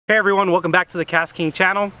Hey everyone, welcome back to the KastKing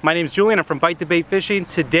channel. My name is Julian, I'm from Bite the Bait Fishing.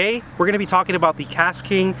 Today, we're gonna be talking about the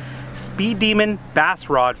KastKing Speed Demon Bass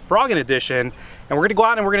Rod Frogging Edition. And we're gonna go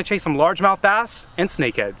out and we're gonna chase some largemouth bass and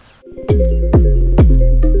snakeheads.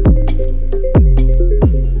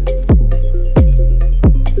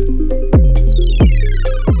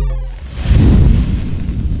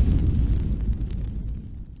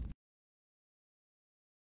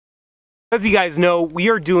 As you guys know, we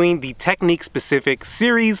are doing the technique specific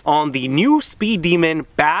series on the new Speed Demon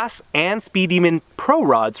Bass and Speed Demon Pro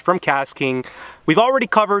rods from KastKing. We've already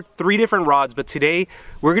covered 3 different rods, but today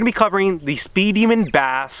we're going to be covering the Speed Demon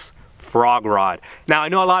Bass frog rod. Now I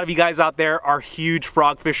know a lot of you guys out there are huge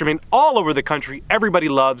frog fishermen all over the country. Everybody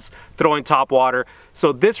loves throwing top water.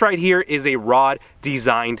 So this right here is a rod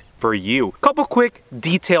designed for you. Couple quick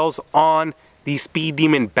details on the Speed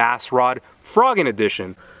Demon Bass Rod Frogging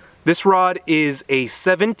Edition. This rod is a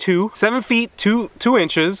 7 feet 2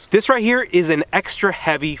 inches. This right here is an extra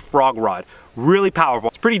heavy frog rod. Really powerful.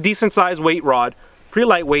 It's pretty decent sized weight rod, pretty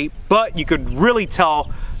lightweight, but you could really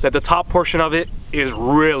tell that the top portion of it is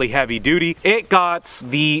really heavy duty. It got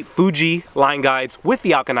the Fuji line guides with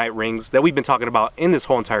the Alkanite rings that we've been talking about in this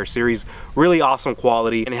whole entire series. Really awesome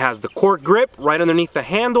quality. And it has the cork grip right underneath the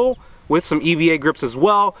handle with some EVA grips as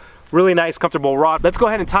well. Really nice, comfortable rod. Let's go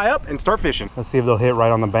ahead and tie up and start fishing. Let's see if they'll hit right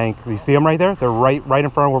on the bank. You see them right there? They're right in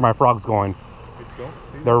front of where my frog's going.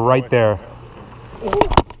 They're right there.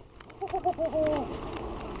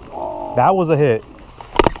 That was a hit.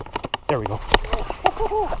 There we go.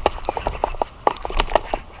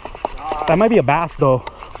 That might be a bass though.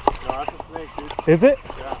 No, that's a snake, dude. Is it?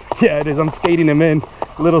 Yeah. Yeah, it is. I'm skating him in.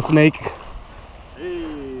 Little snake.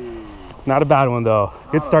 Not a bad one though.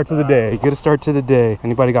 Good start to the day. Good start to the day.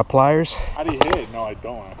 Anybody got pliers? How do you hit? No, I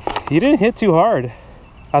don't actually. He didn't hit too hard.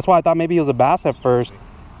 That's why I thought maybe it was a bass at first.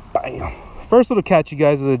 Bam. First little catch, you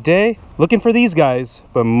guys, of the day. Looking for these guys,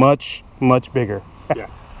 but much, much bigger. Yeah.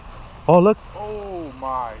 Oh, look. Oh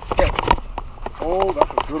my. Oh,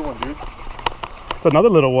 that's a good one, dude. It's another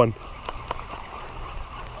little one.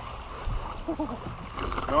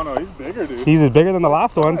 No, he's bigger, dude. He's bigger than the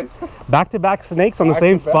last one. Nice. Back-to-back snakes on the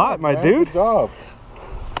same spot, my dude. Good job.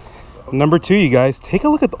 Number 2, you guys, take a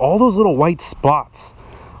look at all those little white spots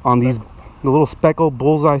on the little speckled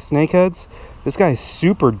bullseye snakeheads. This guy is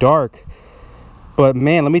super dark. But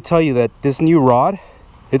man, let me tell you that this new rod,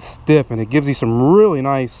 it's stiff and it gives you some really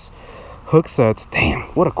nice hook sets. Damn,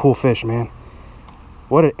 what a cool fish, man.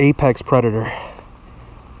 What an apex predator.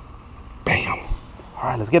 Bam. All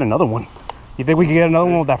right, let's get another one. You think we can get another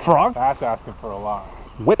one with that frog? That's asking for a lot.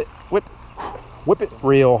 Whip it, whip it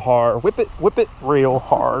real hard. Whip it real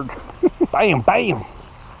hard. Bam, bam.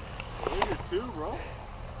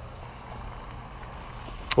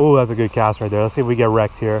 Oh, that's a good cast right there. Let's see if we get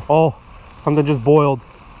wrecked here. Oh, something just boiled.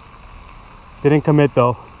 Didn't commit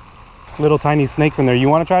though. Little tiny snakes in there. You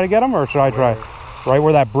want to try to get them or should I try? Right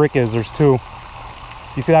where that brick is, there's 2.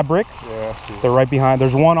 You see that brick? Yeah, I see. They're right behind.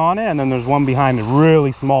 There's one on it and then there's one behind it.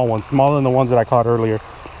 Really small one. Smaller than the ones that I caught earlier.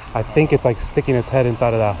 I think it's like sticking its head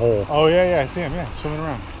inside of that hole. Oh, yeah, I see him. Yeah, swimming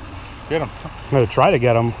around. Get him. I'm going to try to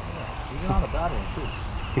get him. Yeah, he's not a bad one, too.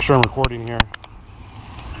 Make sure I'm recording here.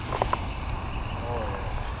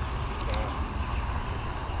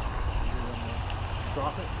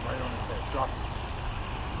 Drop it right on his head. Drop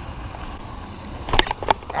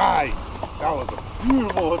it. Nice. That was a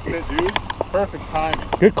beautiful hook set, dude. Perfect timing.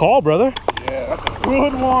 Good call, brother. Yeah, that's a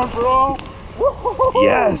good one, bro.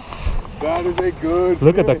 Yes. That is a good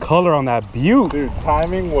Look fish. at the color on that beaut. Dude,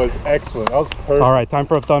 timing was excellent. That was perfect. All right, time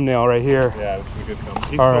for a thumbnail right here. Yeah, this is a good thumbnail.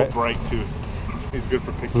 He's All so right. bright, too. He's good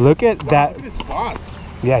for picking. Look at that. Look at his spots.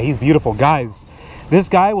 Yeah, he's beautiful. Guys, this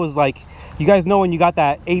guy was like, you guys know when you got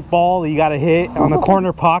that 8 ball that you got to hit on the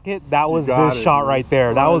corner pocket? That was this shot right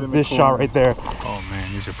there. That was this shot right there. Oh,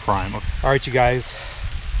 man, these are prime. Okay. All right, you guys.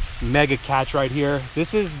 Mega catch right here.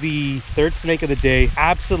 This is the 3rd snake of the day.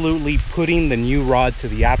 Absolutely putting the new rod to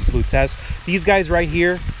the absolute test. These guys right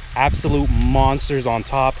here, absolute monsters on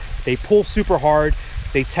top. They pull super hard.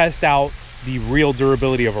 They test out the real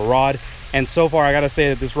durability of a rod. And so far, I gotta say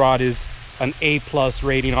that this rod is an A+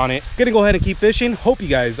 rating on it. Gonna go ahead and keep fishing. Hope you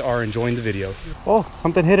guys are enjoying the video. Oh,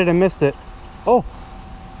 something hit it and missed it. Oh.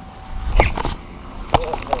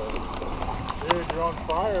 Dude, you're on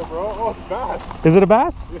fire, bro. Oh, it's a bass. Is it a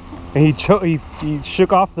bass? And he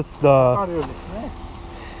shook off the I thought it was a snake.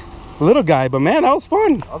 little guy, but man, that was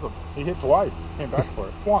fun. He hit twice. Came back for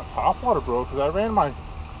it. Come on, top water, bro, because I ran my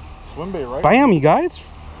swim bait right. Bam, you guys.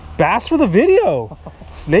 Bass for the video.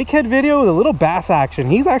 Snakehead video with a little bass action.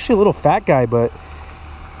 He's actually a little fat guy, but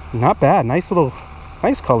not bad. Nice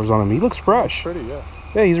colors on him. He looks fresh. Pretty, yeah.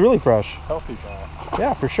 Yeah, he's really fresh. Healthy bass.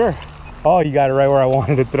 Yeah, for sure. Oh, you got it right where I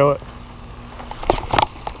wanted to throw it.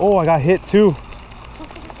 Oh, I got hit too.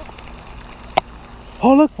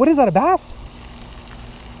 Oh, look, what is that, a bass?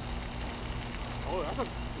 Oh, that's a,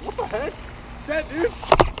 what the heck? Set, dude.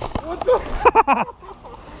 What the?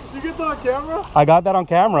 You get that on camera? I got that on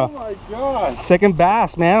camera. Oh my god. Second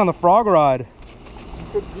bass, man, on the frog rod.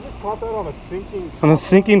 You just caught that on a sinking... On a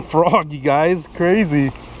sinking frog, you guys. Crazy.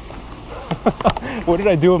 What did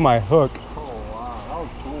I do with my hook? Oh wow, that was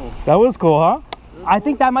cool. That was cool, huh? I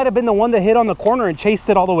think that might have been the one that hit on the corner and chased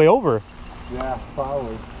it all the way over. Yeah,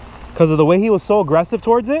 probably. Because of the way he was so aggressive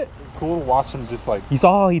towards it. It's cool to watch him just like... You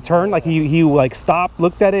saw how he turned, like he like stopped,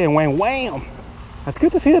 looked at it and went wham. That's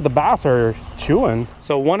good to see that the bass are chewing.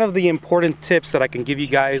 So one of the important tips that I can give you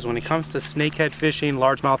guys when it comes to snakehead fishing,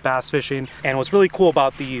 largemouth bass fishing, and what's really cool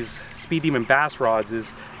about these Speed Demon bass rods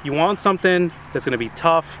is you want something that's gonna be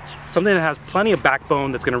tough, something that has plenty of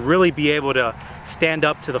backbone, that's gonna really be able to stand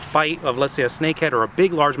up to the fight of, let's say, a snakehead or a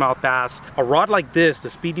big largemouth bass. A rod like this,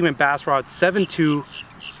 the Speed Demon bass rod 7.2,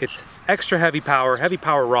 it's extra heavy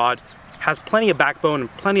power rod, has plenty of backbone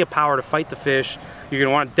and plenty of power to fight the fish. You're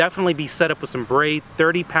gonna want to definitely be set up with some braid,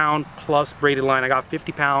 30-pound plus braided line. I got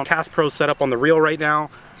 50-pound Cast Pro set up on the reel right now.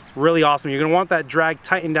 Really awesome. You're gonna want that drag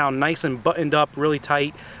tightened down nice and buttoned up really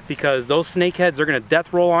tight, because those snakeheads are gonna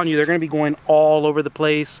death roll on you. They're gonna be going all over the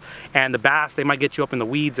place, and the bass, they might get you up in the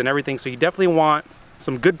weeds and everything. So you definitely want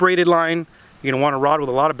some good braided line. You're gonna want a rod with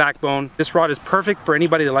a lot of backbone. This rod is perfect for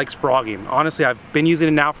anybody that likes frogging. Honestly, I've been using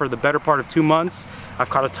it now for the better part of 2 months. I've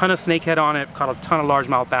caught a ton of snakehead on it, I've caught a ton of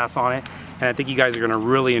largemouth bass on it, and I think you guys are gonna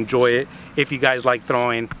really enjoy it if you guys like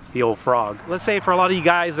throwing the old frog. Let's say for a lot of you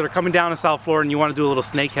guys that are coming down to South Florida and you wanna do a little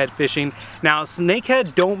snakehead fishing. Now,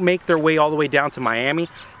 snakehead don't make their way all the way down to Miami.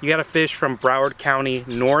 You gotta fish from Broward County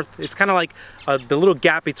north. It's kind of like the little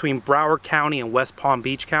gap between Broward County and West Palm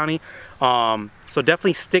Beach County. So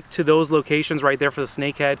definitely stick to those locations right there for the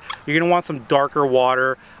snakehead. You're gonna want some darker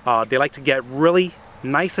water. They like to get really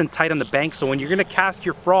nice and tight on the bank. So when you're gonna cast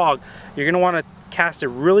your frog, you're gonna wanna cast it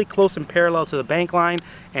really close and parallel to the bank line,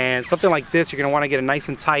 and something like this, you're gonna wanna get it nice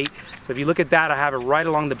and tight. So if you look at that, I have it right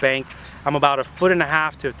along the bank. I'm about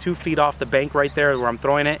 1.5 to 2 feet off the bank right there where I'm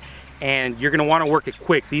throwing it. And you're gonna wanna work it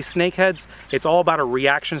quick. These snakeheads, it's all about a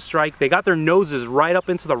reaction strike. They got their noses right up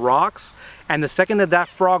into the rocks, and the second that that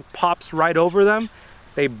frog pops right over them,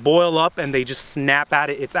 they boil up and they just snap at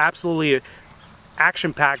it. It's absolutely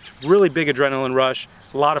action-packed, really big adrenaline rush.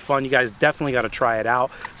 A lot of fun. You guys definitely got to try it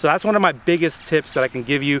out. So that's one of my biggest tips that I can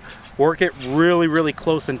give you. Work it really, really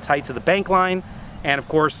close and tight to the bank line, and of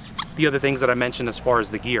course the other things that I mentioned as far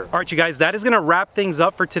as the gear. All right, you guys, that is gonna wrap things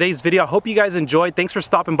up for today's video. I hope you guys enjoyed. Thanks for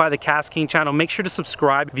stopping by the KastKing channel. Make sure to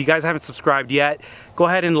subscribe. If you guys haven't subscribed yet, go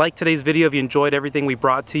ahead and like today's video if you enjoyed everything we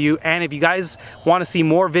brought to you. And if you guys want to see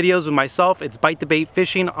more videos with myself, it's Bite the Bait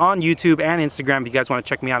Fishing on YouTube and Instagram. If you guys want to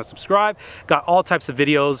check me out and subscribe, got all types of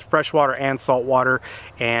videos, freshwater and saltwater.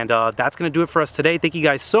 And that's gonna do it for us today. Thank you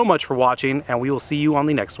guys so much for watching, and we will see you on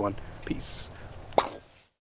the next one. Peace.